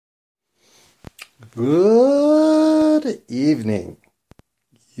Good evening,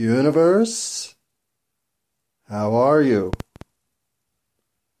 universe. How are you?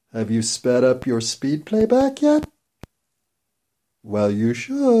 Have you sped up your speed playback yet? Well, you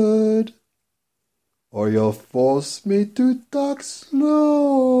should, or you'll force me to talk slower.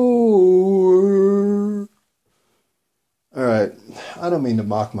 All right, I don't mean to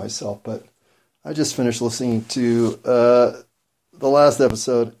mock myself, but I just finished listening to the last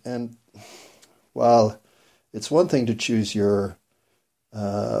episode, and while it's one thing to choose your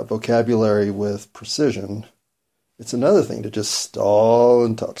vocabulary with precision, it's another thing to just stall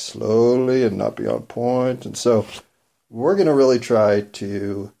and talk slowly and not be on point. And so we're going to really try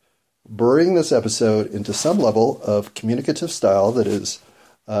to bring this episode into some level of communicative style that is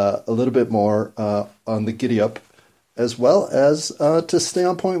a little bit more on the giddy up, as well as to stay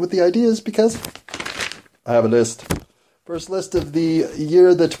on point with the ideas, because I have a list. First list of the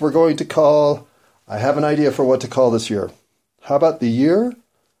year that we're going to call, I have an idea for what to call this year. How about the year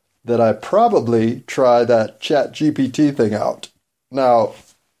that I probably try that Chat GPT thing out? Now,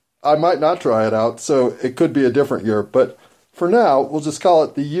 I might not try it out, so it could be a different year. But for now, we'll just call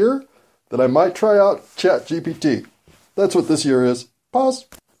it the year that I might try out Chat GPT. That's what this year is. Pause.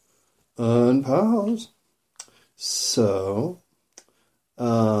 Unpause. So,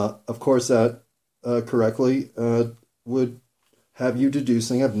 of course, that correctly would have you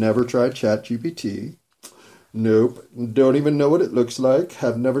deducing I've never tried Chat GPT. Nope. Don't even know what it looks like.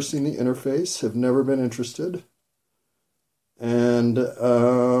 Have never seen the interface. Have never been interested. And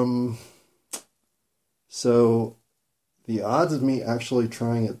so the odds of me actually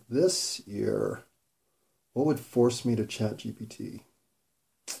trying it this year, what would force me to Chat GPT?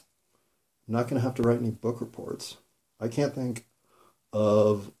 I'm not going to have to write any book reports. I can't think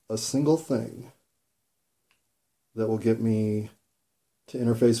of a single thing that will get me to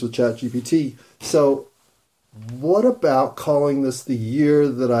interface with Chat GPT. So what about calling this the year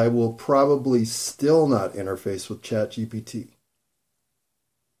that I will probably still not interface with ChatGPT?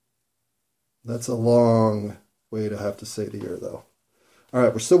 That's a long way to have to say the year, though. All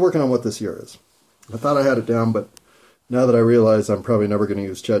right, we're still working on what this year is. I thought I had it down, but now that I realize I'm probably never going to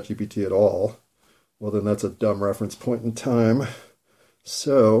use ChatGPT at all, well, then that's a dumb reference point in time.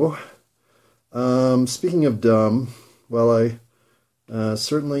 So, speaking of dumb, well, I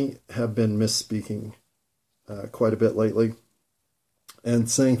certainly have been misspeaking quite a bit lately, and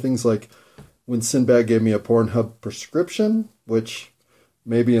saying things like, when Sinbad gave me a Pornhub prescription, which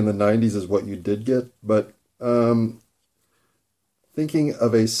maybe in the 90s is what you did get, but thinking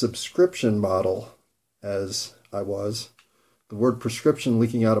of a subscription model as I was, the word prescription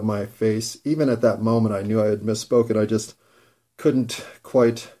leaking out of my face. Even at that moment, I knew I had misspoken. I just couldn't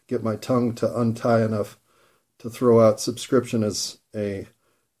quite get my tongue to untie enough to throw out subscription as a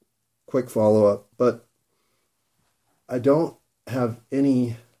quick follow-up. But I don't have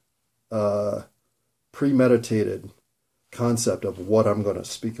any premeditated concept of what I'm going to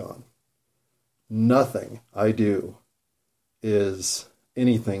speak on. Nothing I do is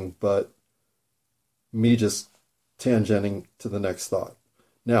anything but me just tangenting to the next thought.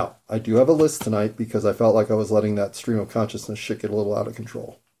 Now, I do have a list tonight because I felt like I was letting that stream of consciousness shit get a little out of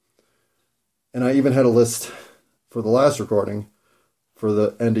control. And I even had a list for the last recording for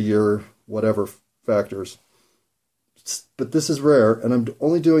the end of year, whatever factors. But this is rare, and I'm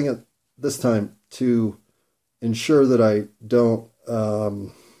only doing it this time to ensure that I don't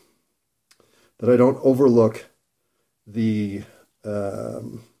overlook the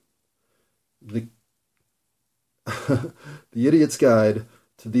the idiot's guide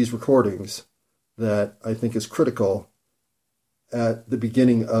to these recordings that I think is critical at the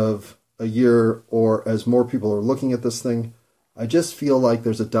beginning of a year, or as more people are looking at this thing. I just feel like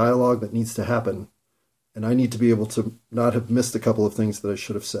there's a dialogue that needs to happen, and I need to be able to not have missed a couple of things that I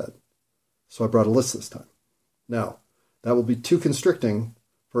should have said. So I brought a list this time. Now, that will be too constricting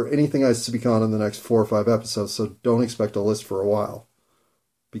for anything I speak on in the next 4 or 5 episodes, so don't expect a list for a while.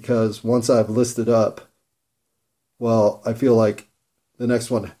 Because once I've listed up, well, I feel like the next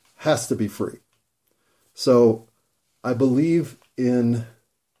one has to be free. So I believe in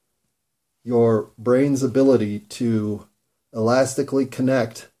your brain's ability to elastically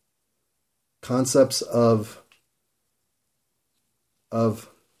connect concepts of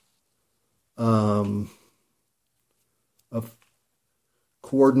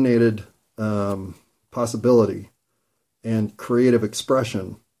coordinated possibility and creative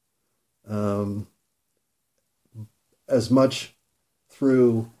expression as much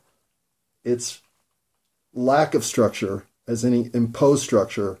through its lack of structure as any imposed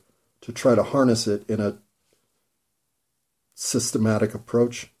structure to try to harness it in a systematic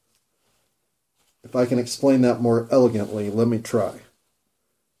approach. if I can explain that more elegantly, let me try.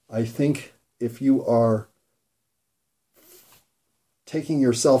 I think if you are taking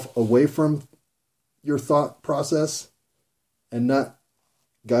yourself away from your thought process and not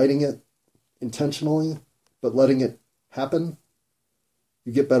guiding it intentionally, but letting it happen,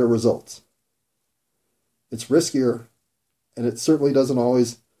 you get better results. It's riskier, and it certainly doesn't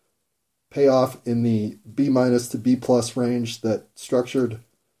always pay off in the B- to B+ range that structured,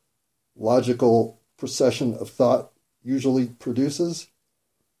 logical procession of thought usually produces.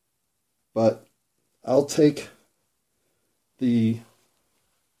 But I'll take the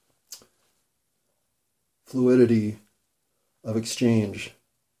fluidity of exchange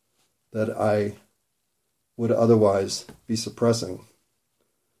that I would otherwise be suppressing,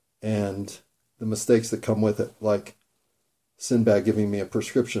 and the mistakes that come with it, like Sinbad giving me a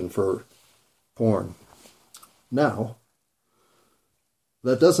prescription for porn. Now,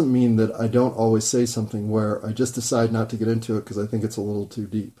 that doesn't mean that I don't always say something where I just decide not to get into it because I think it's a little too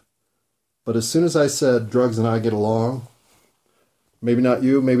deep. But as soon as I said drugs and I get along, maybe not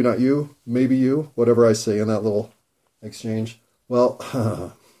you, maybe not you, maybe you, whatever I say in that little exchange,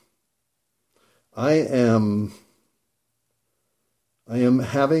 well, I am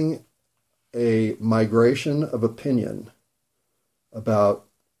having a migration of opinion about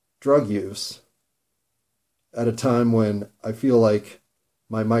drug use at a time when I feel like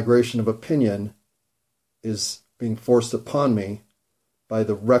my migration of opinion is being forced upon me by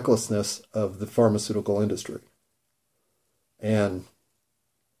the recklessness of the pharmaceutical industry. And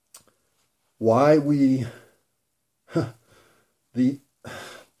why we, the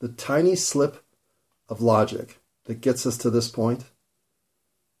tiny slip of logic that gets us to this point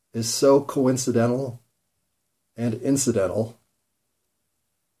is so coincidental and incidental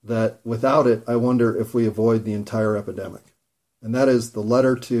that without it, I wonder if we avoid the entire epidemic. And that is the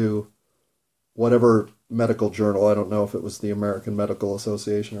letter to whatever medical journal. I don't know if it was the American Medical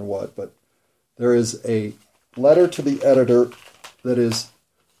Association or what, but there is a letter to the editor that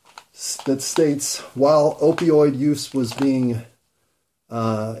states, while opioid use was being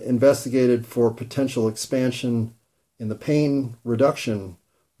investigated for potential expansion in the pain reduction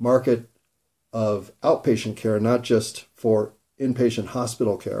market of outpatient care, not just for inpatient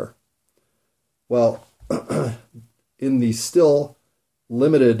hospital care. Well, in the still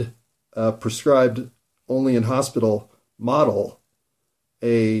limited prescribed only in hospital model,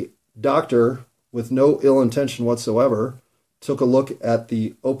 a doctor with no ill intention whatsoever took a look at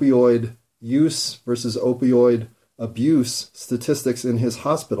the opioid use versus opioid abuse statistics in his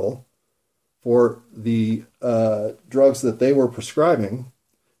hospital for the drugs that they were prescribing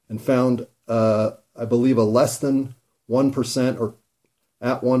and found, I believe, a less than 1% or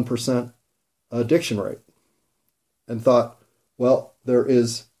at 1% addiction rate, and thought, well, there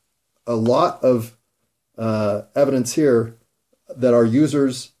is a lot of evidence here that our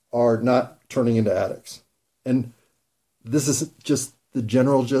users are not turning into addicts. And this is just the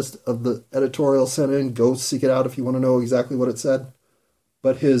general gist of the editorial sent in. Go seek it out if you want to know exactly what it said.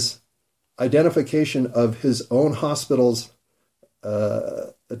 But his identification of his own hospital's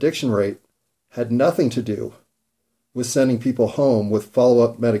addiction rate had nothing to do with sending people home with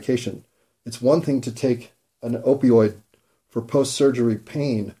follow-up medication. It's one thing to take an opioid for post-surgery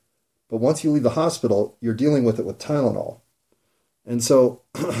pain, but once you leave the hospital, you're dealing with it with Tylenol. And so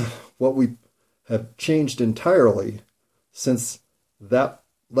what we have changed entirely since that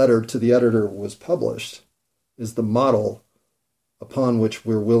letter to the editor was published is the model upon which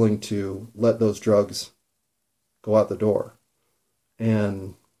we're willing to let those drugs go out the door.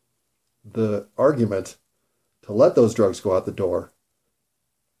 And the argument to let those drugs go out the door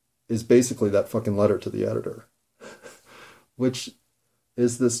is basically that fucking letter to the editor, which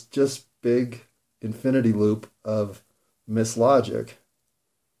is this just big infinity loop of mislogic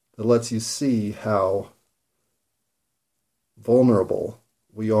that lets you see how vulnerable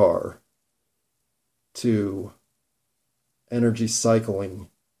we are to energy cycling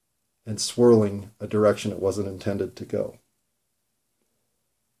and swirling a direction it wasn't intended to go.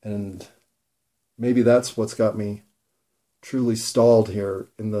 And maybe that's what's got me truly stalled here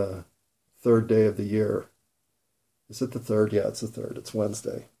in the third day of the year. Is it the third? Yeah, it's the third. It's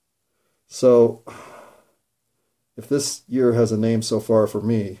Wednesday. So if this year has a name so far for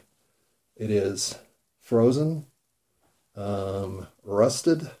me, it is frozen,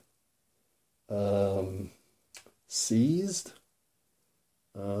 rusted, seized,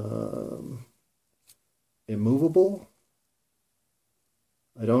 immovable.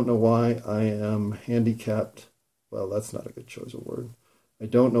 I don't know why I am handicapped. Well, that's not a good choice of word. I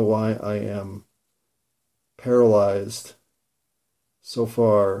don't know why I am paralyzed so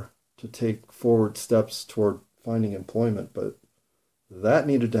far to take forward steps toward finding employment, but that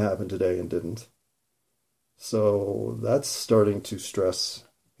needed to happen today and didn't. So that's starting to stress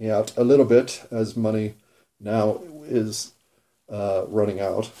me out a little bit as money now is running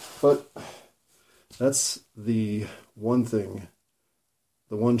out. But that's the one thing,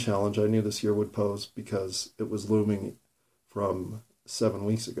 the one challenge I knew this year would pose because it was looming from 7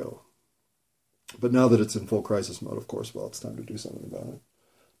 weeks ago. But now that it's in full crisis mode, of course, well, it's time to do something about it.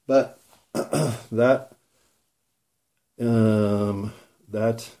 But that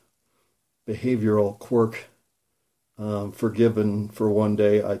behavioral quirk, forgiven for one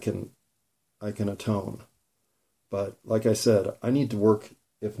day, I can atone. But like I said, I need to work,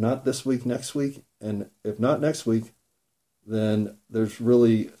 if not this week, next week, and if not next week, then there's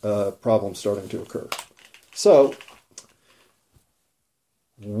really problems starting to occur. So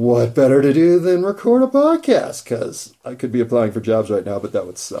what better to do than record a podcast? Because I could be applying for jobs right now, but that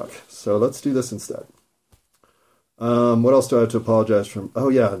would suck. So let's do this instead. What else do I have to apologize for? Oh,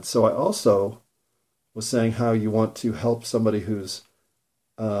 yeah. So I also was saying how you want to help somebody who's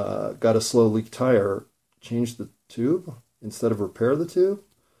got a slow leak tire change the tube instead of repair the tube.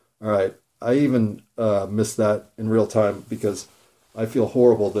 All right. I even missed that in real time because I feel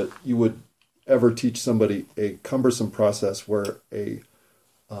horrible that you would ever teach somebody a cumbersome process where a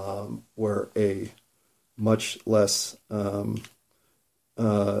much less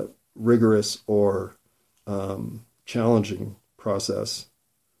rigorous or challenging process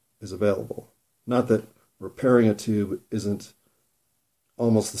is available. Not that repairing a tube isn't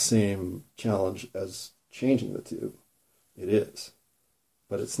almost the same challenge as changing the tube. It is.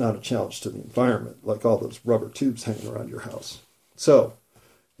 But it's not a challenge to the environment, like all those rubber tubes hanging around your house. So,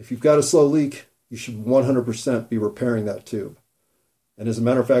 if you've got a slow leak, you should 100% be repairing that tube. And as a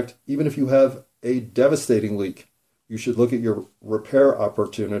matter of fact, even if you have a devastating leak, you should look at your repair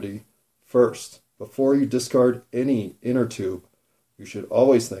opportunity first. Before you discard any inner tube, you should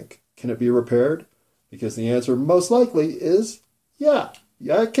always think, can it be repaired? Because the answer most likely is, yeah,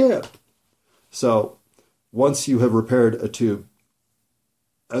 it can. So once you have repaired a tube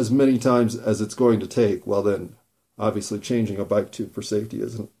as many times as it's going to take, well then, obviously changing a bike tube for safety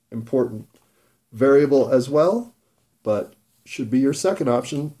is an important variable as well, but should be your second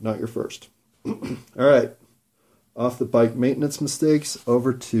option, not your first. All right, off the bike maintenance mistakes,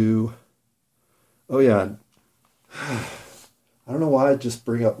 over to, oh yeah, I don't know why I just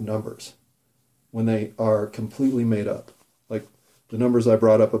bring up numbers when they are completely made up. Like the numbers I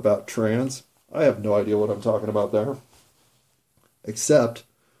brought up about trans, I have no idea what I'm talking about there, except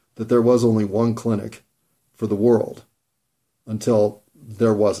that there was only one clinic for the world until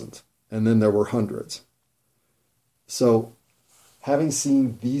there wasn't, and then there were hundreds. So having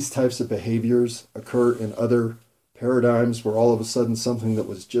seen these types of behaviors occur in other paradigms where all of a sudden something that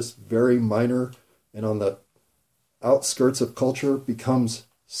was just very minor and on the outskirts of culture becomes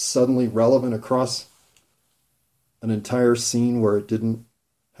suddenly relevant across an entire scene where it didn't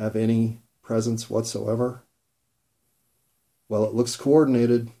have any presence whatsoever, well, it looks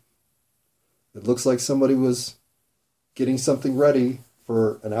coordinated. It looks like somebody was getting something ready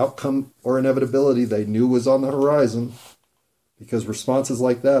for an outcome or inevitability they knew was on the horizon, because responses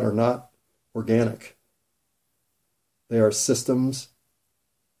like that are not organic. They are systems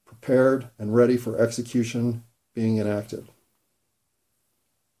prepared and ready for execution being enacted.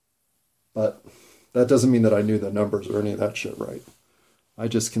 But that doesn't mean that I knew the numbers or any of that shit right. I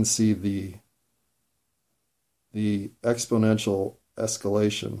just can see the exponential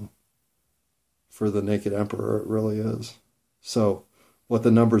escalation for the naked emperor. It really is. So what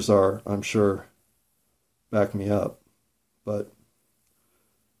the numbers are, I'm sure, back me up, but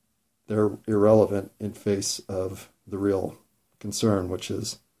they're irrelevant in face of the real concern, which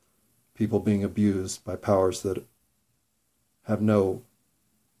is people being abused by powers that have no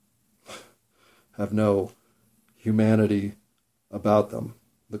humanity about them.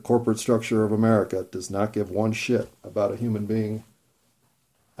 The corporate structure of America does not give one shit about a human being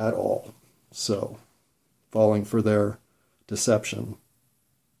at all. So, falling for their deception,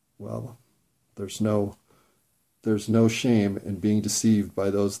 well, there's no shame in being deceived by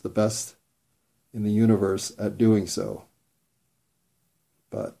those the best in the universe at doing so.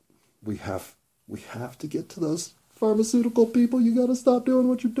 But we have to get to those pharmaceutical people. You got to stop doing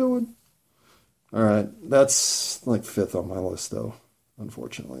what you're doing. All right, that's like fifth on my list, though.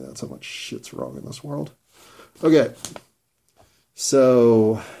 Unfortunately, that's how much shit's wrong in this world. Okay,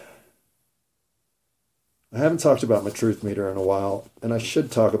 so I haven't talked about my truth meter in a while, and I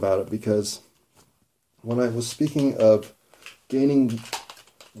should talk about it because when I was speaking of gaining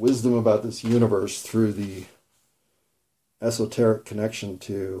wisdom about this universe through the esoteric connection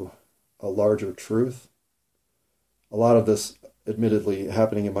to a larger truth. A lot of this, admittedly,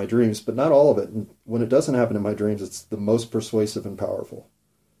 happening in my dreams, but not all of it. And when it doesn't happen in my dreams, it's the most persuasive and powerful.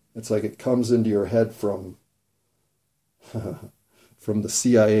 It's like it comes into your head from from the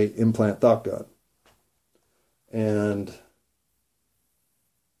CIA implant thought gun. And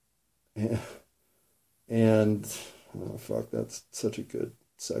oh fuck, that's such a good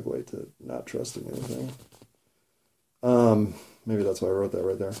segue to not trusting anything. Maybe that's why I wrote that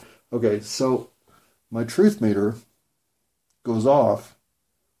right there. Okay, so my truth meter goes off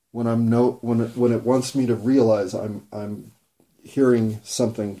when when it wants me to realize I'm hearing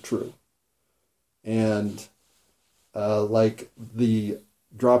something true. And like the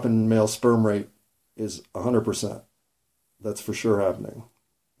drop in male sperm rate is 100%. That's for sure happening.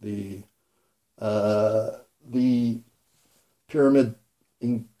 The pyramid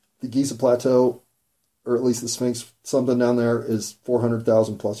in the Giza Plateau, or at least the Sphinx, something down there, is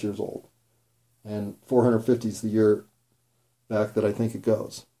 400,000 plus years old. And 450 is the year back that I think it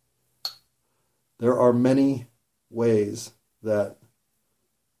goes. There are many ways that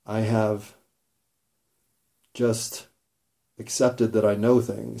I have just accepted that I know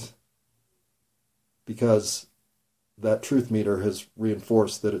things because that truth meter has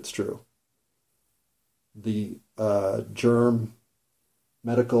reinforced that it's true. The germ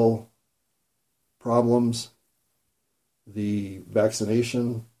medical problems, the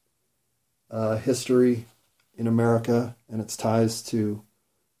vaccination history in America and its ties to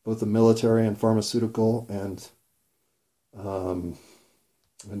both the military and pharmaceutical and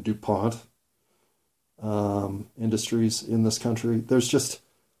DuPont industries in this country. There's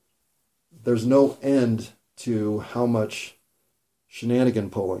no end to how much shenanigan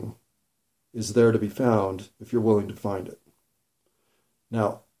pulling is there to be found if you're willing to find it.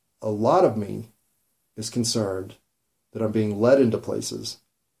 Now, a lot of me is concerned that I'm being led into places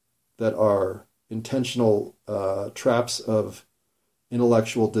that are intentional traps of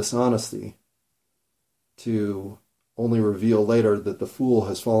intellectual dishonesty to only reveal later that the fool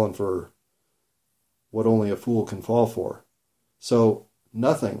has fallen for what only a fool can fall for. So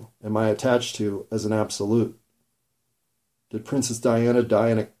nothing am I attached to as an absolute. Did Princess Diana die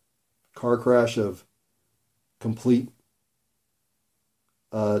in a car crash of complete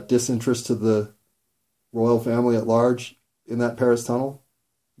disinterest to the royal family at large in that Paris tunnel?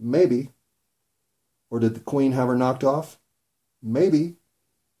 Maybe. Or did the Queen have her knocked off? Maybe.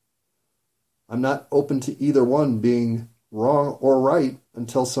 I'm not open to either one being wrong or right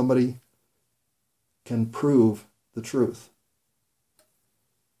until somebody can prove the truth.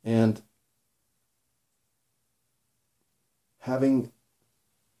 And having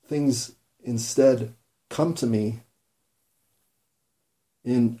things instead come to me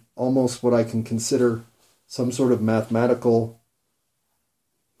in almost what I can consider some sort of mathematical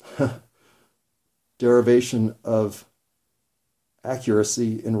derivation of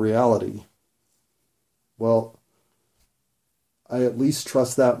accuracy in reality. Well, I at least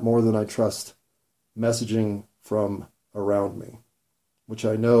trust that more than I trust messaging from around me, which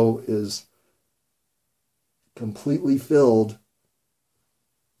I know is completely filled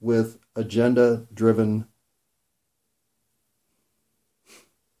with agenda-driven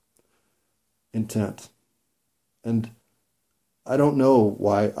intent. And I don't know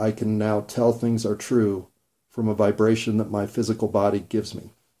why I can now tell things are true from a vibration that my physical body gives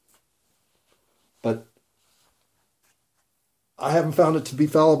me. But I haven't found it to be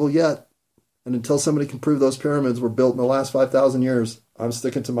fallible yet. And until somebody can prove those pyramids were built in the last 5,000 years, I'm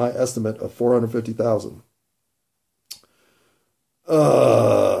sticking to my estimate of 450,000.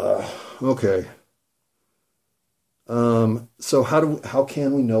 Okay. So how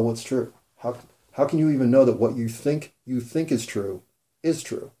can we know what's true? How can you even know that what you think is true is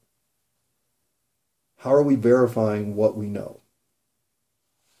true? How are we verifying what we know?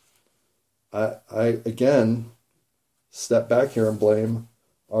 I again step back here and blame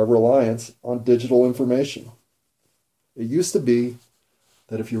our reliance on digital information. It used to be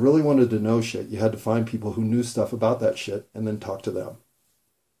that if you really wanted to know shit, you had to find people who knew stuff about that shit and then talk to them.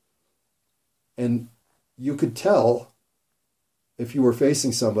 And you could tell if you were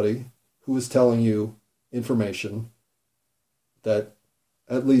facing somebody who was telling you information that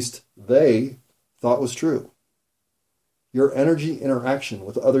at least they thought was true. Your energy interaction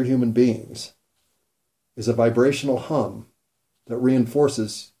with other human beings is a vibrational hum that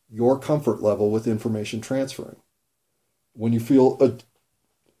reinforces your comfort level with information transferring. When you feel a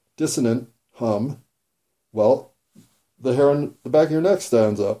dissonant hum, well, the hair on the back of your neck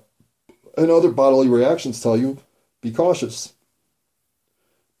stands up. And other bodily reactions tell you, be cautious.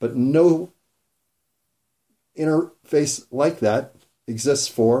 But no interface like that exists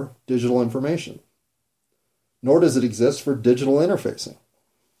for digital information, nor does it exist for digital interfacing.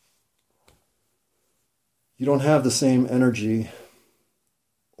 You don't have the same energy,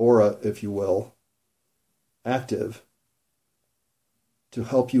 aura, if you will, active to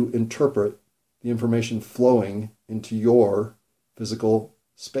help you interpret the information flowing into your physical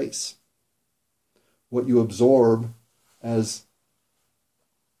space. What you absorb as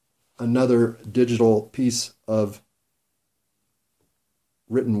another digital piece of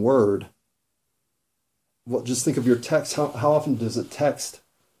written word. Well, just think of your text. How often does a text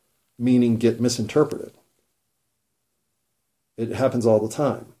meaning get misinterpreted? It happens all the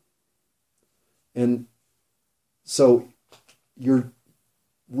time. And so you're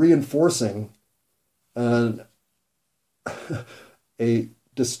reinforcing a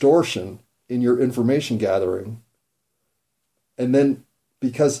distortion in your information gathering. And then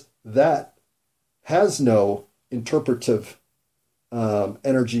because that has no interpretive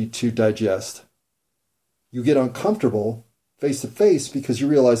energy to digest, you get uncomfortable face to face because you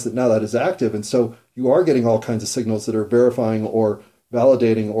realize that now that is active. And so you are getting all kinds of signals that are verifying or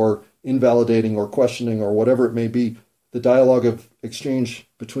validating or invalidating or questioning or whatever it may be, the dialogue of exchange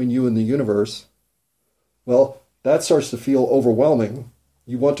between you and the universe. Well, that starts to feel overwhelming.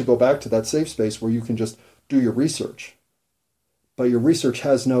 You want to go back to that safe space where you can just do your research. But your research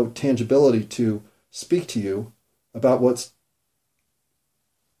has no tangibility to speak to you about what's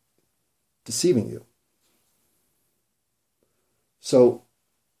deceiving you. So,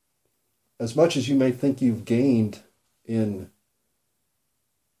 as much as you may think you've gained in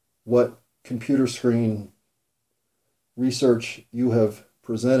what computer screen research you have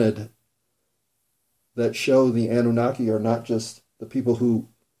presented that show the Anunnaki are not just the people who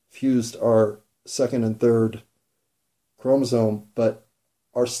fused our second and third chromosome, but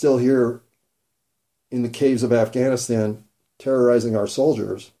are still here in the caves of Afghanistan terrorizing our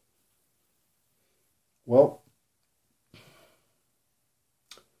soldiers. Well,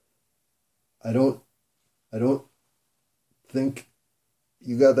 I don't think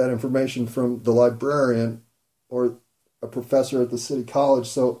you got that information from the librarian or a professor at the city college,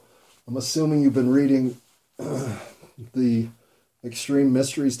 so I'm assuming you've been reading the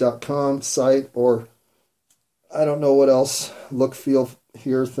extrememysteries.com site, or I don't know what else, look, feel,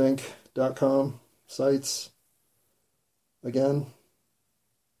 hear, think.com sites, again,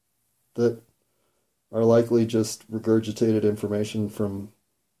 that are likely just regurgitated information from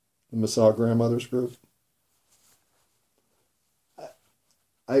the Massage Grandmothers group.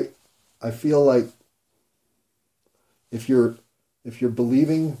 I feel like if you're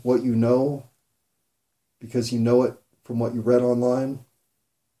believing what you know because you know it from what you read online,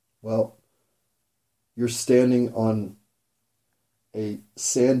 well, you're standing on a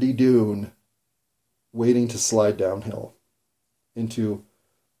sandy dune waiting to slide downhill into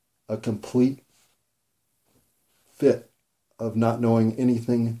a complete fit of not knowing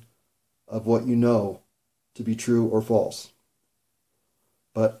anything of what you know to be true or false.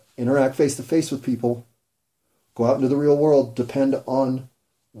 But interact face to face with people. Go out into the real world. Depend on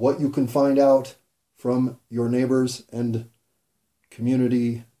what you can find out from your neighbors and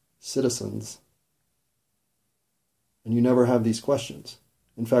community citizens. And you never have these questions.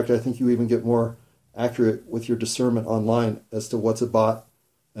 In fact, I think you even get more accurate with your discernment online as to what's a bot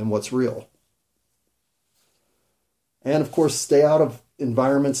and what's real. And of course, stay out of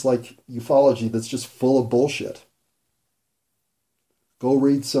environments like ufology that's just full of bullshit. Go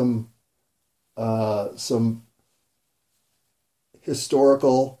read some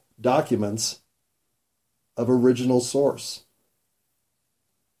historical documents of original source.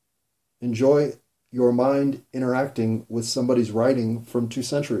 Enjoy your mind interacting with somebody's writing from 2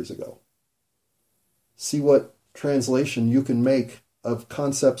 centuries ago. See what translation you can make of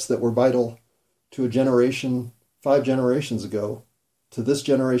concepts that were vital to a generation 5 generations ago to this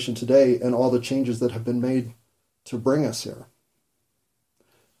generation today, and all the changes that have been made to bring us here.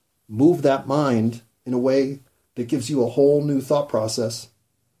 Move that mind in a way that gives you a whole new thought process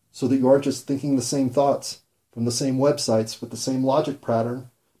so that you aren't just thinking the same thoughts from the same websites with the same logic pattern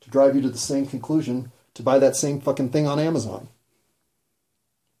to drive you to the same conclusion to buy that same fucking thing on Amazon.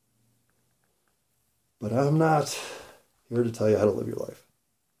 But I'm not here to tell you how to live your life.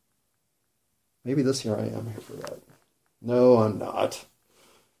 Maybe this year I am here for that. No, I'm not.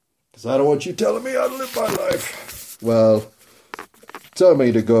 Because I don't want you telling me how to live my life. Well, tell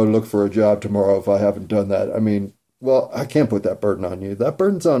me to go look for a job tomorrow if I haven't done that. I mean, well, I can't put that burden on you. That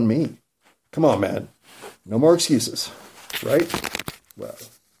burden's on me. Come on, man. No more excuses. Right? Well,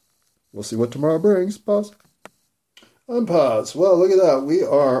 we'll see what tomorrow brings. Pause. Unpause. Well, look at that. We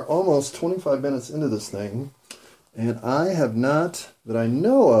are almost 25 minutes into this thing. And I have not, that I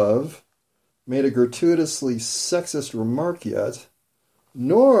know of, made a gratuitously sexist remark yet,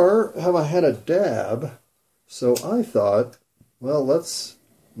 nor have I had a dab. So I thought, well, let's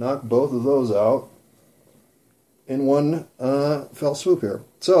knock both of those out in one fell swoop here.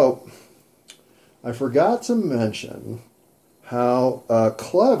 So I forgot to mention how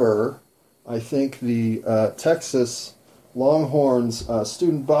clever I think the Texas Longhorns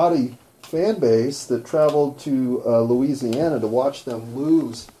student body fan base that traveled to Louisiana to watch them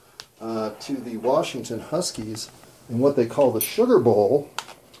lose to the Washington Huskies in what they call the Sugar Bowl.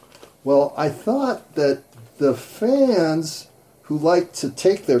 Well, I thought that the fans who like to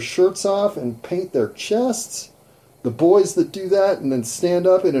take their shirts off and paint their chests, the boys that do that and then stand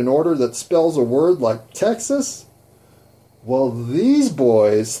up in an order that spells a word like Texas, well, these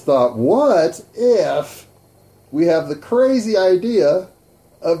boys thought, what if we have the crazy idea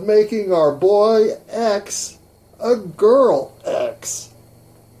of making our boy X a girl X?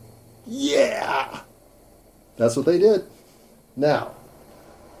 Yeah! That's what they did. Now,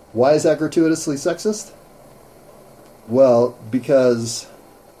 why is that gratuitously sexist? Well, because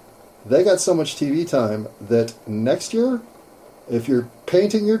they got so much TV time that next year, if you're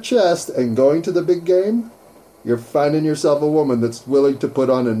painting your chest and going to the big game, you're finding yourself a woman that's willing to put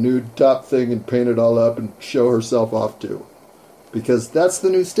on a nude top thing and paint it all up and show herself off too. Because that's the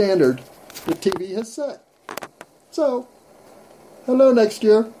new standard that TV has set. So, hello next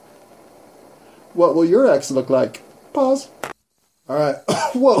year. What will your ex look like? Pause. All right.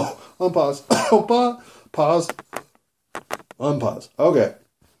 Whoa. Unpause. Pause. Unpause. Okay.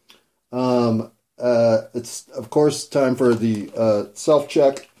 It's, of course, time for the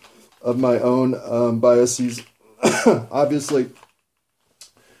self-check of my own biases. Obviously,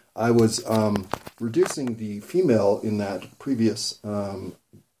 I was reducing the female in that previous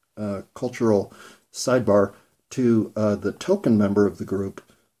cultural sidebar to the token member of the group,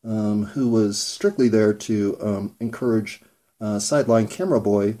 who was strictly there to encourage sideline camera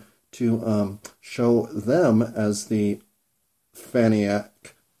boy to show them as the faniac,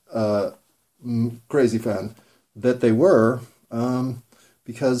 crazy fan that they were,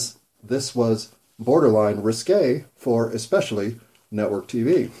 because this was borderline risque for especially network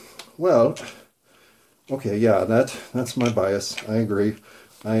TV. Well, okay, yeah, that's my bias. I agree.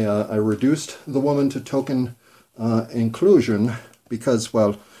 I reduced the woman to token inclusion because,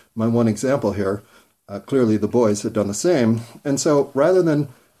 well, my one example here, clearly the boys had done the same. And so rather than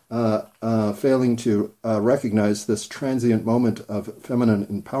failing to recognize this transient moment of feminine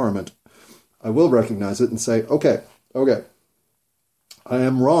empowerment, I will recognize it and say, okay, I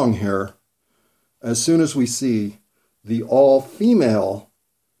am wrong here. As soon as we see the all-female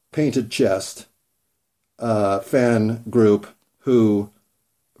painted chest fan group who,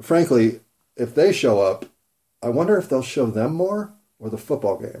 frankly, if they show up, I wonder if they'll show them more or the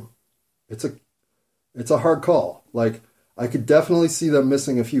football game. It's a hard call. Like, I could definitely see them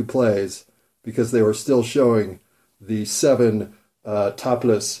missing a few plays because they were still showing the 7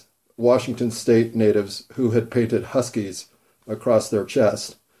 topless Washington State natives who had painted Huskies across their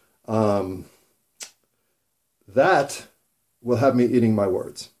chest. That will have me eating my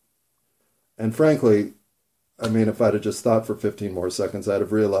words. And frankly, I mean, if I'd have just thought for 15 more seconds, I'd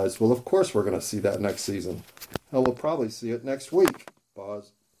have realized, well, of course we're going to see that next season. Hell, we'll probably see it next week.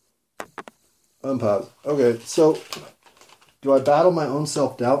 Pause. Unpause. Okay, so do I battle my own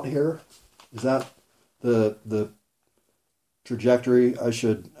self-doubt here? Is that the trajectory I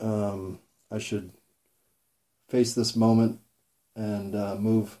should face this moment and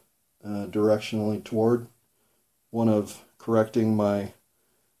move directionally toward? One of correcting my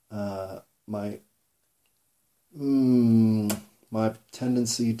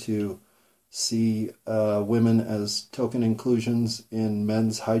tendency to see women as token inclusions in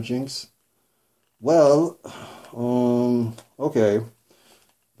men's hijinks. Well, okay,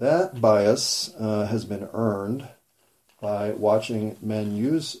 that bias has been earned by watching men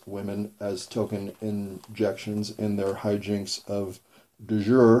use women as token injections in their hijinks of du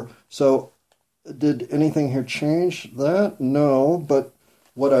jour. So, did anything here change that? No, but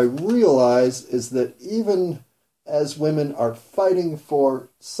what I realize is that even as women are fighting for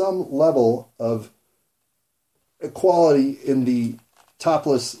some level of equality in the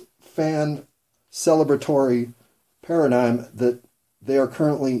topless fan celebratory paradigm that they are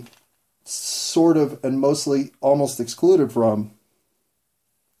currently sort of and mostly almost excluded from,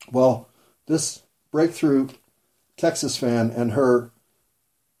 well, this breakthrough Texas fan and her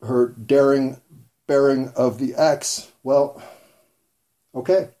daring bearing of the X, well,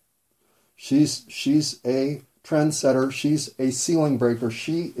 okay. She's a trendsetter. She's a ceiling breaker.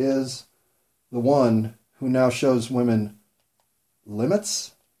 She is the one who now shows women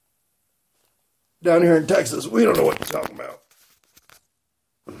limits. Down here in Texas, we don't know what you're talking about.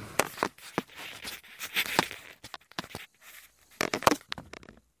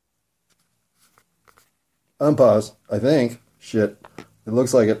 Unpause, I think. Shit. It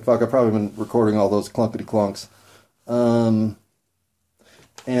looks like it. Fuck, I've probably been recording all those clunkety clunks.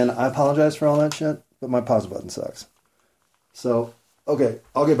 And I apologize for all that shit, but my pause button sucks. So, okay,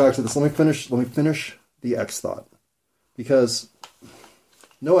 I'll get back to this. Let me finish the X thought. Because,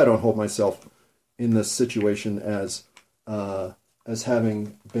 no, I don't hold myself in this situation as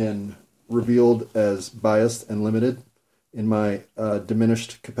having been revealed as biased and limited in my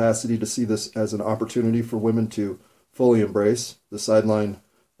diminished capacity to see this as an opportunity for women to fully embrace the sideline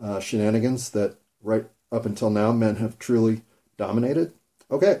shenanigans that right up until now men have truly dominated.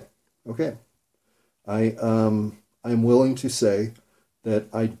 Okay. I'm willing to say that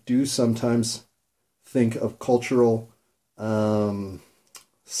I do sometimes think of cultural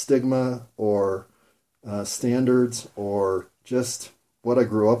stigma or standards or just what I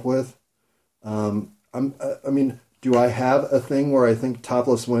grew up with. Do I have a thing where I think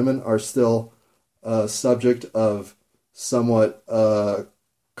topless women are still a subject of somewhat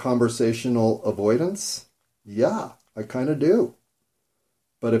conversational avoidance? Yeah, I kind of do.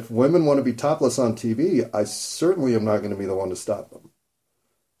 But if women want to be topless on TV, I certainly am not going to be the one to stop them.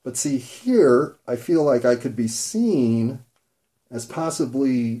 But see, here, I feel like I could be seen as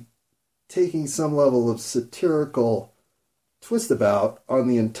possibly taking some level of satirical twist about on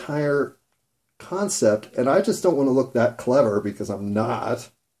the entire concept, and I just don't want to look that clever because I'm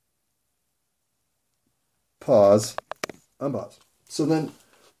not. Pause. Unpause. So then,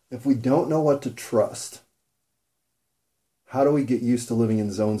 if we don't know what to trust, how do we get used to living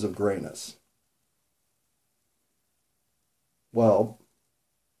in zones of grayness? Well,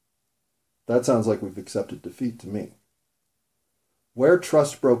 that sounds like we've accepted defeat to me. Where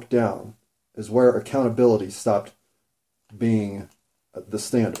trust broke down is where accountability stopped being the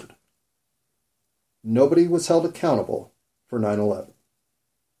standard. Nobody was held accountable for 9/11,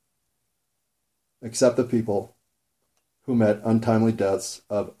 except the people who met untimely deaths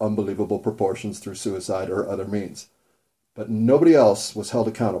of unbelievable proportions through suicide or other means. But nobody else was held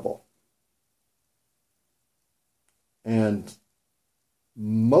accountable. And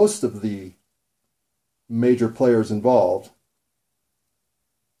most of the major players involved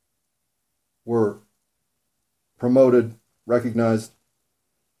were promoted, recognized,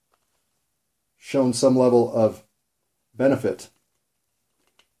 shown some level of benefit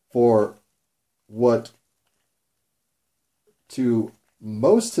for what to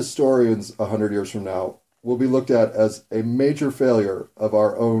most historians 100 years from now will be looked at as a major failure of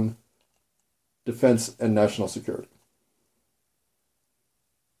our own defense and national security.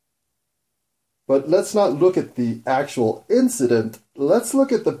 But let's not look at the actual incident. Let's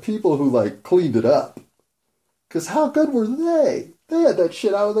look at the people who, cleaned it up. Because how good were they? They had that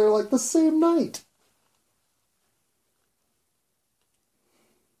shit out of there, the same night.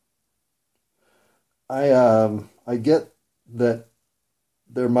 I get that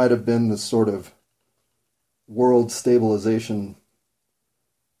there might have been this sort of world stabilization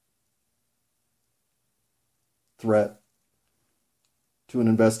threat to an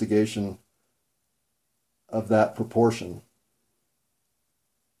investigation of that proportion.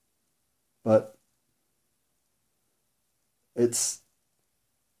 But it's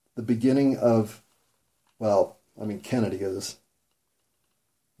the beginning of, Kennedy is,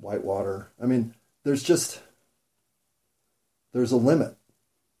 Whitewater. There's a limit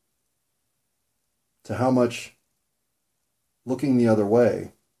to how much looking the other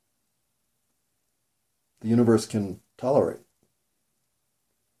way the universe can tolerate.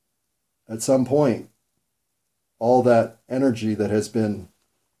 At some point, all that energy that has been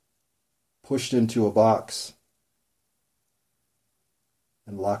pushed into a box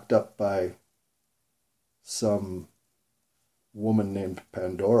and locked up by some woman named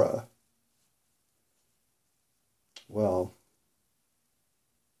Pandora, well,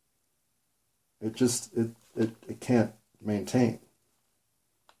 it can't maintain.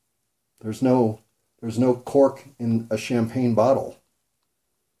 There's no cork in a champagne bottle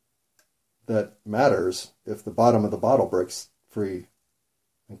that matters if the bottom of the bottle breaks free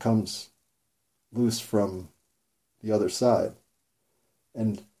and comes loose from the other side.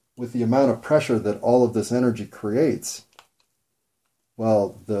 And with the amount of pressure that all of this energy creates,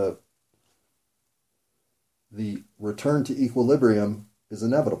 well, the return to equilibrium is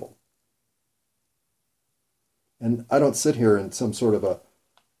inevitable. And I don't sit here in some sort of a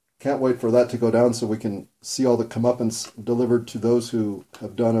can't wait for that to go down so we can see all the comeuppance delivered to those who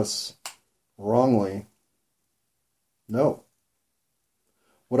have done us wrongly No.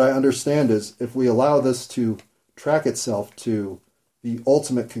 What I understand is if we allow this to track itself to the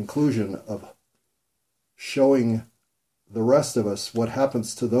ultimate conclusion of showing the rest of us what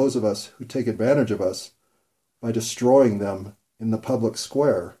happens to those of us who take advantage of us by destroying them in the public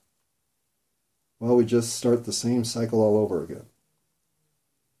square, well, we just start the same cycle all over again.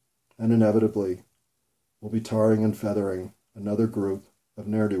 And inevitably, we'll be tarring and feathering another group of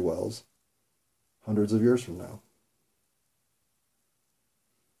ne'er-do-wells hundreds of years from now.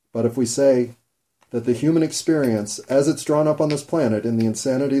 But if we say that the human experience, as it's drawn up on this planet in the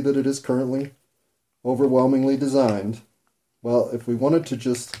insanity that it is currently overwhelmingly designed, well, if we wanted to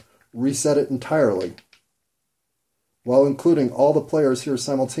just reset it entirely, while including all the players here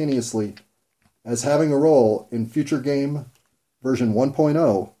simultaneously as having a role in future game version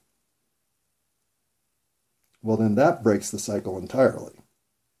 1.0, well, then that breaks the cycle entirely.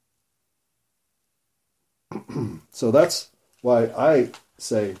 So that's why I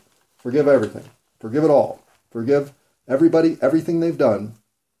say, forgive everything. Forgive it all. Forgive everybody, everything they've done,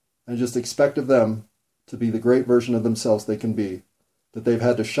 and just expect of them to be the great version of themselves they can be, that they've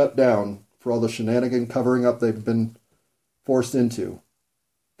had to shut down for all the shenanigan covering up they've been forced into.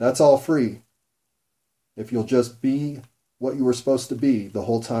 That's all free. If you'll just be what you were supposed to be the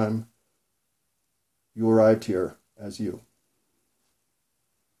whole time you arrived here as you.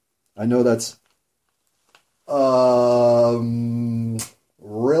 I know that's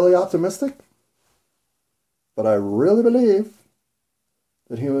really optimistic, but I really believe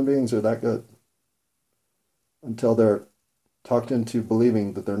that human beings are that good until they're talked into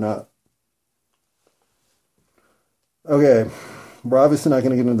believing that they're not. Okay, we're obviously not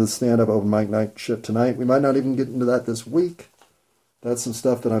going to get into the stand-up open mic night shit tonight. We might not even get into that this week. That's some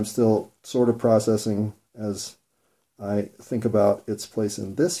stuff that I'm still sort of processing as I think about its place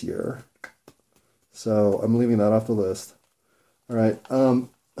in this year. So I'm leaving that off the list. All right.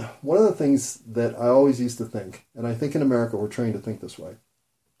 One of the things that I always used to think, and I think in America we're trained to think this way,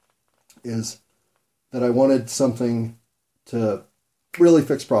 is that I wanted something to really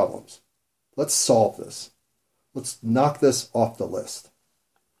fix problems. Let's solve this. Let's knock this off the list.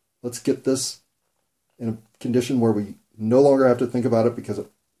 Let's get this in a condition where we no longer have to think about it because it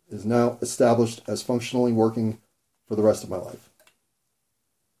is now established as functionally working for the rest of my life.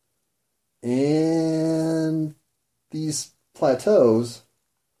 And these plateaus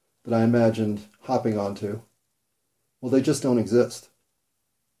that I imagined hopping onto, well, they just don't exist.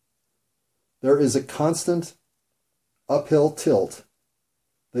 There is a constant uphill tilt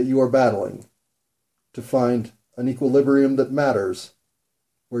that you are battling to find an equilibrium that matters,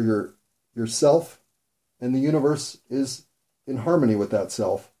 where your self and the universe is in harmony with that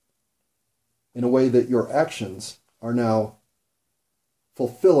self in a way that your actions are now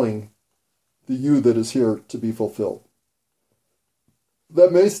fulfilling the you that is here to be fulfilled.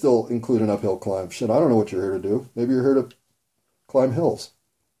 That may still include an uphill climb. Shit, I don't know what you're here to do. Maybe you're here to climb hills.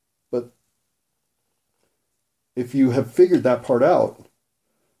 But if you have figured that part out,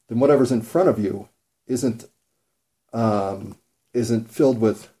 then whatever's in front of you isn't filled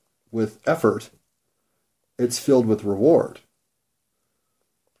with effort. It's filled with reward.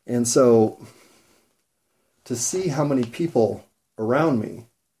 And so to see how many people around me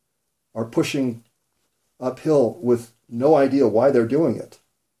are pushing uphill with no idea why they're doing it,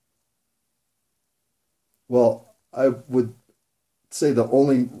 well, I would say the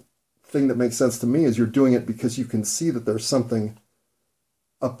only thing that makes sense to me is you're doing it because you can see that there's something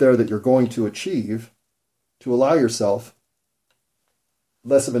up there that you're going to achieve to allow yourself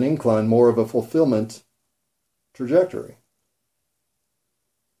less of an incline, more of a fulfillment trajectory.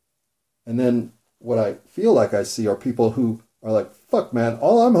 And then what I feel like I see are people who are like, fuck, man,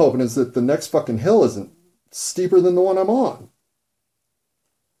 all I'm hoping is that the next fucking hill isn't steeper than the one I'm on.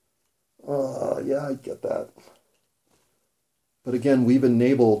 Yeah, I get that. But again, we've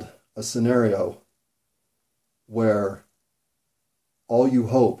enabled a scenario where all you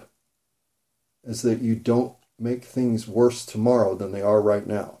hope is that you don't make things worse tomorrow than they are right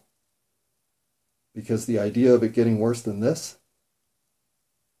now. Because the idea of it getting worse than this,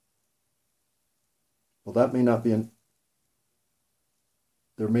 well, that may not be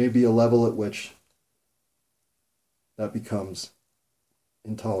there may be a level at which that becomes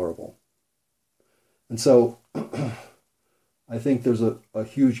intolerable. And so I think there's a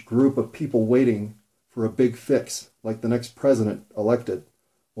huge group of people waiting for a big fix, like the next president elected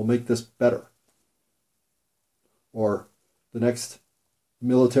will make this better. Or the next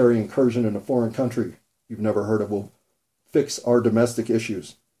military incursion in a foreign country you've never heard of will fix our domestic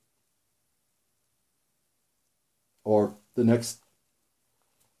issues. Or the next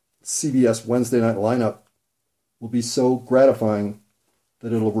CBS Wednesday night lineup will be so gratifying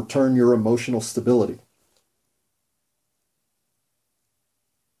that it'll return your emotional stability.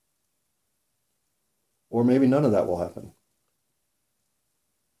 Or maybe none of that will happen.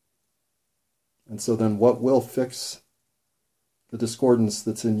 And so then what will fix the discordance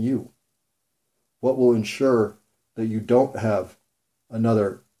that's in you? What will ensure that you don't have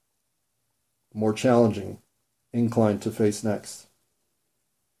another more challenging incline to face next?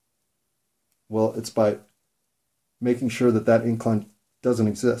 Well, it's by making sure that that incline doesn't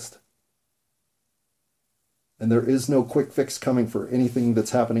exist. And there is no quick fix coming for anything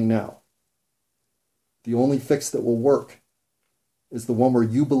that's happening now. The only fix that will work is the one where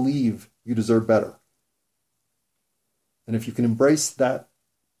you believe you deserve better. And if you can embrace that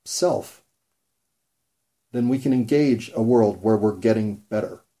self, then we can engage a world where we're getting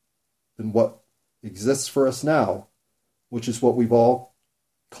better than what exists for us now, which is what we've all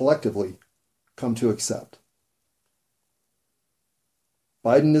collectively come to accept.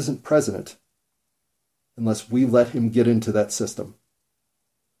 Biden isn't president unless we let him get into that system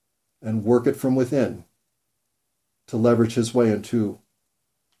and work it from within to leverage his way into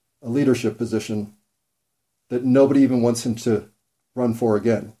a leadership position that nobody even wants him to run for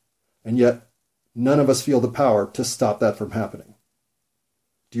again. And yet, none of us feel the power to stop that from happening.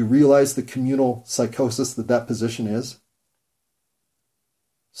 Do you realize the communal psychosis that that position is?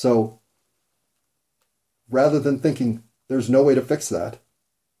 So, rather than thinking there's no way to fix that,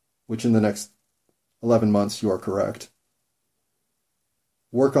 which in the next 11 months you are correct,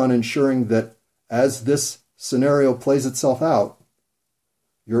 work on ensuring that as this scenario plays itself out,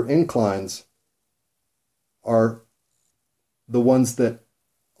 your inclines are the ones that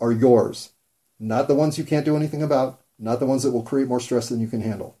are yours, not the ones you can't do anything about, not the ones that will create more stress than you can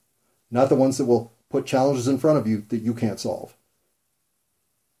handle, not the ones that will put challenges in front of you that you can't solve.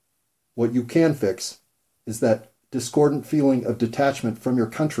 What you can fix is that discordant feeling of detachment from your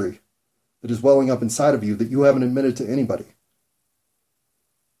country that is welling up inside of you that you haven't admitted to anybody.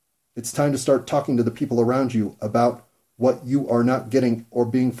 It's time to start talking to the people around you about what you are not getting or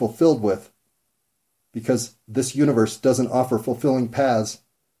being fulfilled with, because this universe doesn't offer fulfilling paths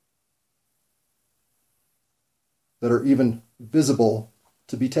that are even visible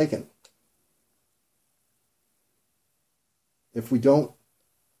to be taken. If we don't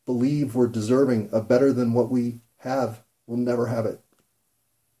believe we're deserving of better than what we have, we'll never have it.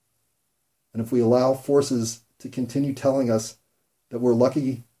 And if we allow forces to continue telling us that we're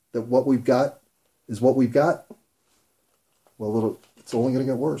lucky that what we've got is what we've got, well, it's only going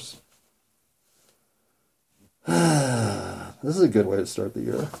to get worse. This is a good way to start the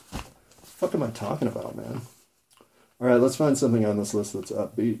year. What the fuck am I talking about, man? All right, let's find something on this list that's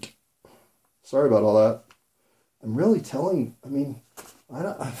upbeat. Sorry about all that. I'm really the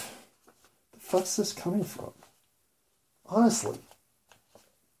fuck's this coming from? Honestly,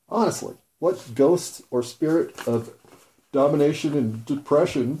 what ghost or spirit of domination and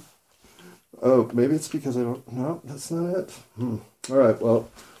depression? Oh, maybe it's because no, that's not it. All right, well,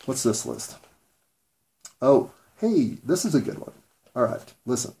 what's this list? Oh, hey, this is a good one. All right,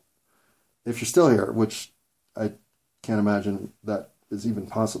 listen. If you're still here, which I can't imagine that is even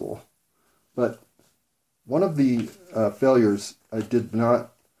possible, but one of the failures I did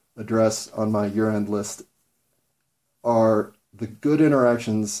not address on my year-end list are the good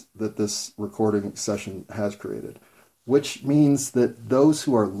interactions that this recording session has created, which means that those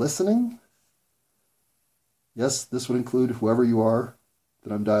who are listening, yes, this would include whoever you are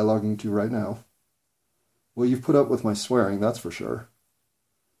that I'm dialoguing to right now. Well, you've put up with my swearing, that's for sure.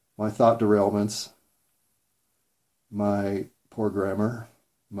 My thought derailments, my poor grammar,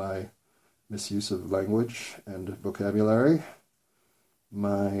 my misuse of language and vocabulary,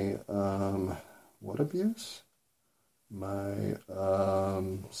 my, what abuse? My,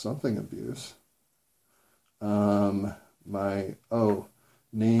 something abuse. My,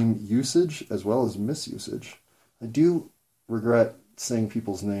 name usage as well as misusage. I do regret saying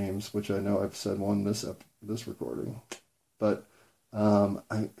people's names, which I know I've said one this recording, but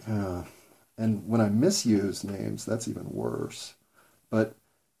and when I misuse names, that's even worse. But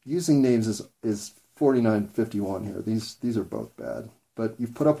using names is 4951 here. These are both bad, but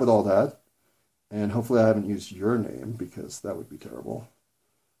you've put up with all that, and hopefully I haven't used your name because that would be terrible.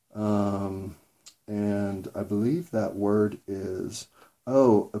 And I believe that word is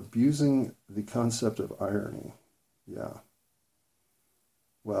abusing the concept of irony. Yeah.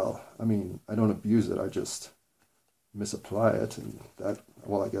 Well, I mean, I don't abuse it. I just misapply it, and I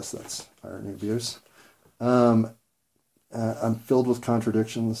guess that's irony abuse. I'm filled with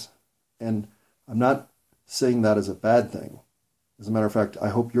contradictions, and I'm not saying that as a bad thing. As a matter of fact, I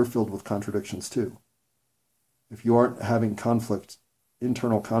hope you're filled with contradictions too. If you aren't having conflict,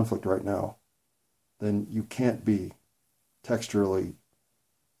 internal conflict right now, then you can't be texturally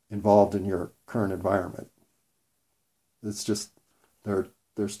involved in your current environment. It's just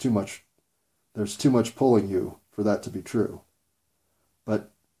there's too much pulling you for that to be true.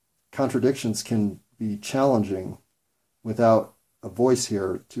 But contradictions can be challenging without a voice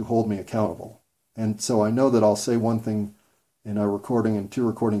here to hold me accountable. And so I know that I'll say one thing in a recording and 2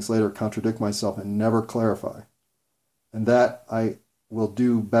 recordings later contradict myself and never clarify. And that I will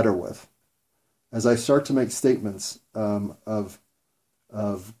do better with. As I start to make statements of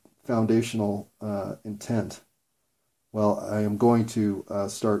foundational intent, well, I am going to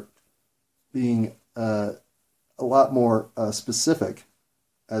start being a lot more specific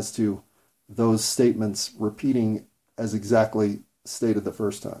as to those statements repeating as exactly stated the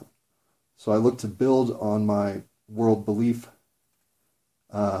first time. So I look to build on my world belief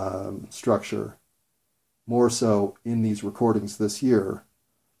structure more so in these recordings this year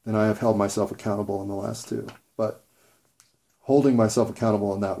than I have held myself accountable in the last 2. But holding myself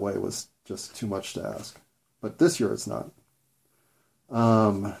accountable in that way was just too much to ask. But this year it's not.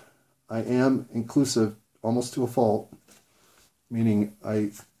 I am inclusive almost to a fault, meaning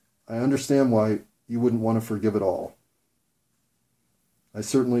I understand why you wouldn't want to forgive it all. I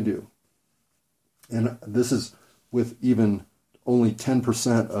certainly do. And this is with even only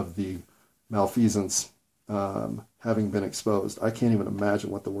 10% of the malfeasance having been exposed. I can't even imagine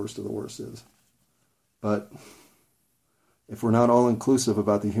what the worst of the worst is. But if we're not all inclusive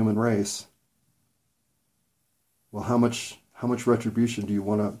about the human race, well, how much retribution do you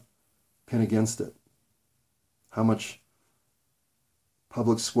want to pin against it? How much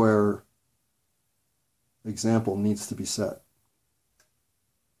public square example needs to be set?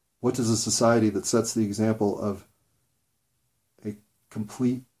 What does a society that sets the example of a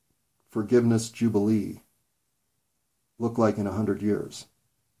complete forgiveness jubilee look like in 100 years?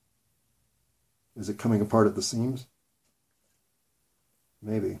 Is it coming apart at the seams?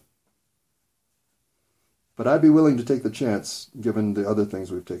 Maybe. But I'd be willing to take the chance, given the other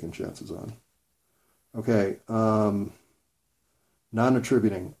things we've taken chances on. Okay,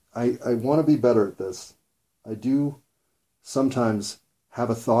 non-attributing. I want to be better at this. I do sometimes have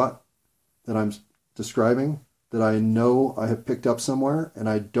a thought that I'm describing that I know I have picked up somewhere, and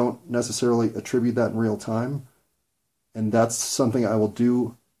I don't necessarily attribute that in real time. And that's something I will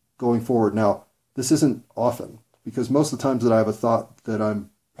do going forward. Now, this isn't often, because most of the times that I have a thought that I'm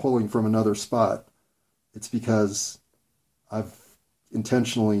pulling from another spot, it's because I've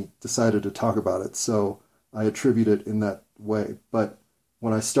intentionally decided to talk about it, so I attribute it in that way. But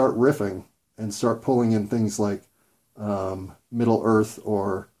when I start riffing and start pulling in things like Middle Earth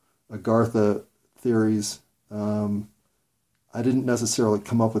or Agartha theories, I didn't necessarily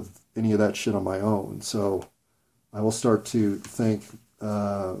come up with any of that shit on my own. So I will start to thank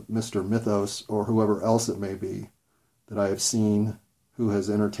Mr. Mythos or whoever else it may be that I have seen who has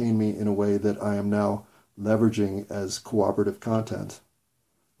entertained me in a way that I am now leveraging as cooperative content.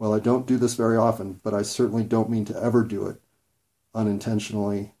 Well, I don't do this very often, but I certainly don't mean to ever do it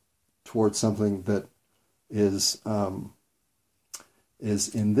unintentionally towards something that is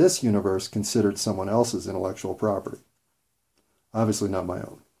in this universe considered someone else's intellectual property. Obviously not my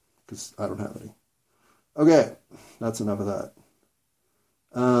own, because I don't have any. Okay, that's enough of that.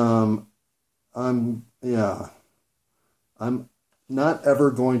 I'm not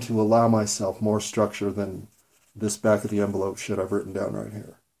ever going to allow myself more structure than this back of the envelope shit I've written down right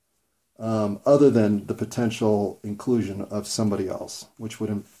here. Other than the potential inclusion of somebody else, which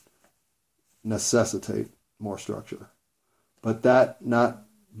would necessitate more structure. But that not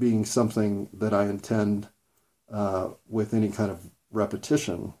being something that I intend with any kind of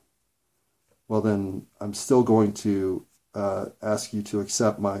repetition, well then I'm still going to ask you to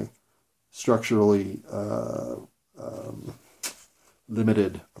accept my structurally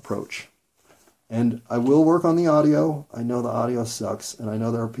limited approach. And I will work on the audio. I know the audio sucks, and I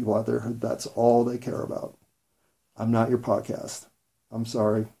know there are people out there who that's all they care about. I'm not your podcast. I'm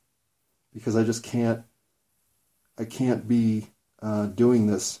sorry. Because I just can't be doing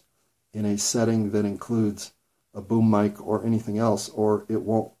this in a setting that includes a boom mic or anything else, or it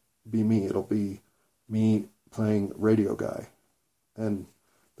won't be me. It'll be me playing radio guy. And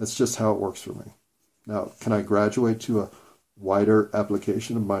that's just how it works for me. Now, can I graduate to a wider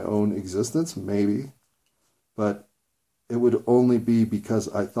application of my own existence? Maybe. But it would only be because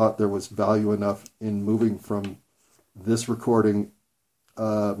I thought there was value enough in moving from this recording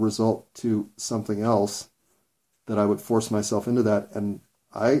result to something else that I would force myself into that. And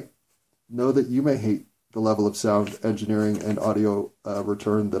I know that you may hate the level of sound engineering and audio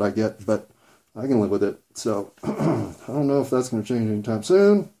return that I get, but I can live with it. So I don't know if that's going to change anytime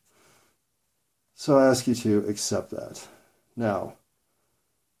soon. So I ask you to accept that. Now,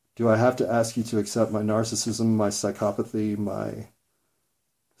 do I have to ask you to accept my narcissism, my psychopathy, my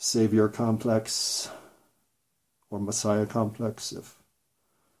savior complex, or messiah complex, if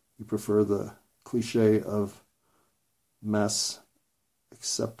you prefer the cliche of mass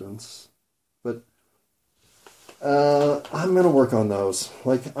acceptance? But I'm going to work on those.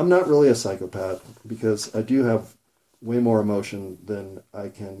 Like, I'm not really a psychopath because I do have way more emotion than I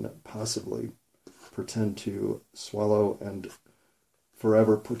can possibly pretend to swallow and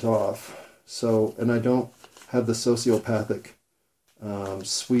forever put off. So, and I don't have the sociopathic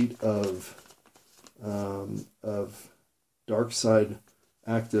suite of dark side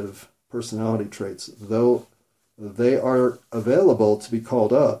active personality traits, though they are available to be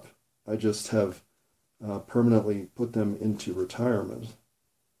called up. I just have permanently put them into retirement.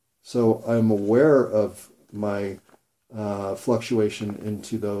 So I'm aware of my fluctuation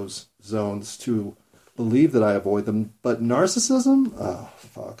into those zones to believe that I avoid them. But narcissism? Oh,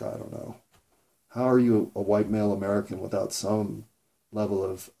 fuck, I don't know. How are you a white male American without some level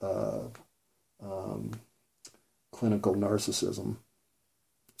of clinical narcissism?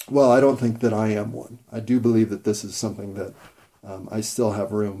 Well, I don't think that I am one. I do believe that this is something that I still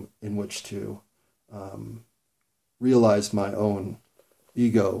have room in which to realize my own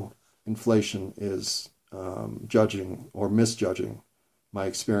ego inflation is judging or misjudging my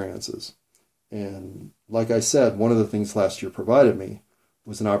experiences. And like I said, one of the things last year provided me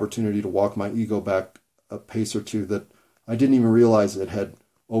was an opportunity to walk my ego back a pace or two that I didn't even realize it had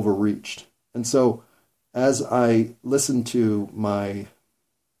overreached. And so as I listened to my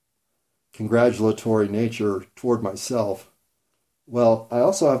congratulatory nature toward myself, well, I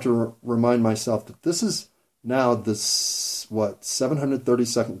also have to remind myself that this is now the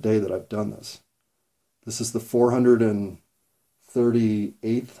 732nd day that I've done this. This is the 438th,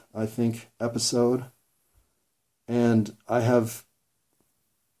 I think, episode. And I have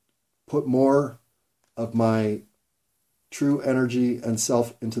put more of my true energy and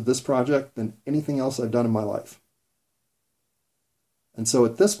self into this project than anything else I've done in my life. And so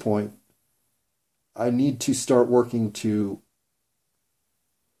at this point, I need to start working to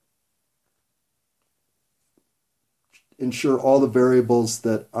ensure all the variables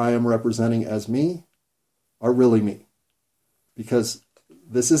that I am representing as me are really me. Because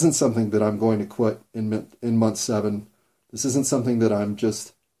this isn't something that I'm going to quit in month 7. This isn't something that I'm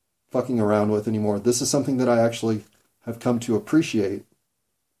just fucking around with anymore. This is something that I actually have come to appreciate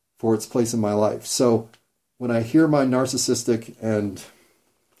for its place in my life. So when I hear my narcissistic and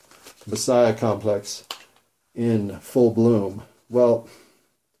messiah complex in full bloom, well,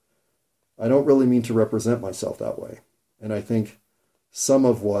 I don't really mean to represent myself that way. And I think some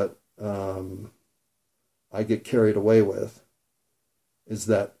of what I get carried away with is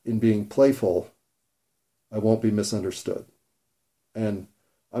that in being playful, I won't be misunderstood. And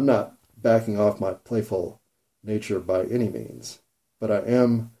I'm not backing off my playful nature by any means, but I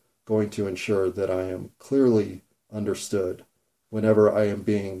am going to ensure that I am clearly understood whenever I am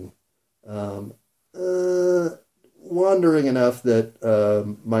being wandering enough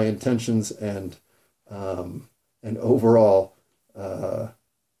that my intentions and overall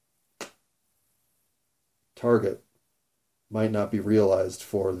target might not be realized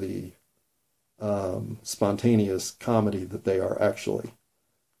for the spontaneous comedy that they are actually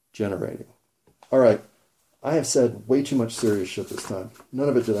generating. All right, I have said way too much serious shit this time. None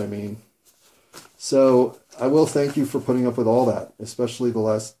of it did I mean. So I will thank you for putting up with all that, especially the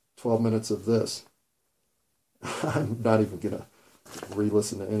last 12 minutes of this. I'm not even going to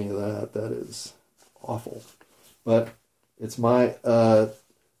re-listen to any of that. That is awful. But it's my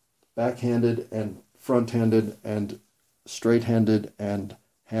backhanded and front-handed and straight-handed and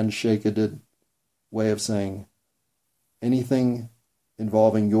handshaked way of saying anything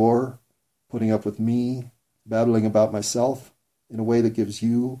involving your putting up with me babbling about myself in a way that gives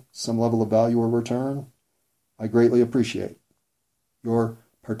you some level of value or return, I greatly appreciate. Your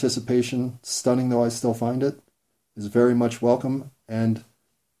participation, stunning though I still find it, is very much welcome, and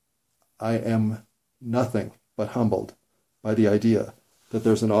I am nothing but humbled by the idea that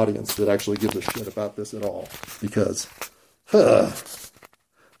there's an audience that actually gives a shit about this at all. Because,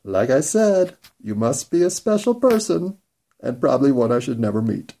 like I said, you must be a special person, and probably one I should never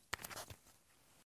meet.